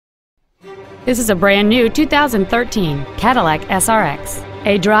This is a brand new 2013 Cadillac SRX,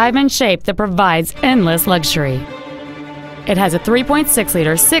 a drive and shape that provides endless luxury. It has a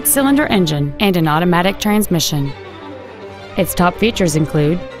 3.6-liter six-cylinder engine and an automatic transmission. Its top features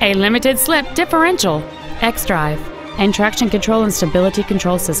include a limited-slip differential, xDrive, and traction control and stability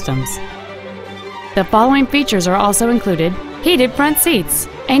control systems. The following features are also included: heated front seats,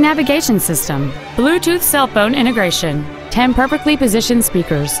 a navigation system, Bluetooth cell phone integration, 10 perfectly positioned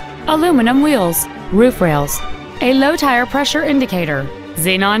speakers, aluminum wheels, roof rails, a low tire pressure indicator,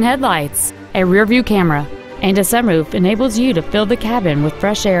 xenon headlights, a rear-view camera, and a sunroof enables you to fill the cabin with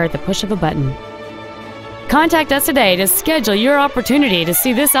fresh air at the push of a button. Contact us today to schedule your opportunity to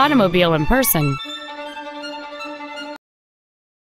see this automobile in person.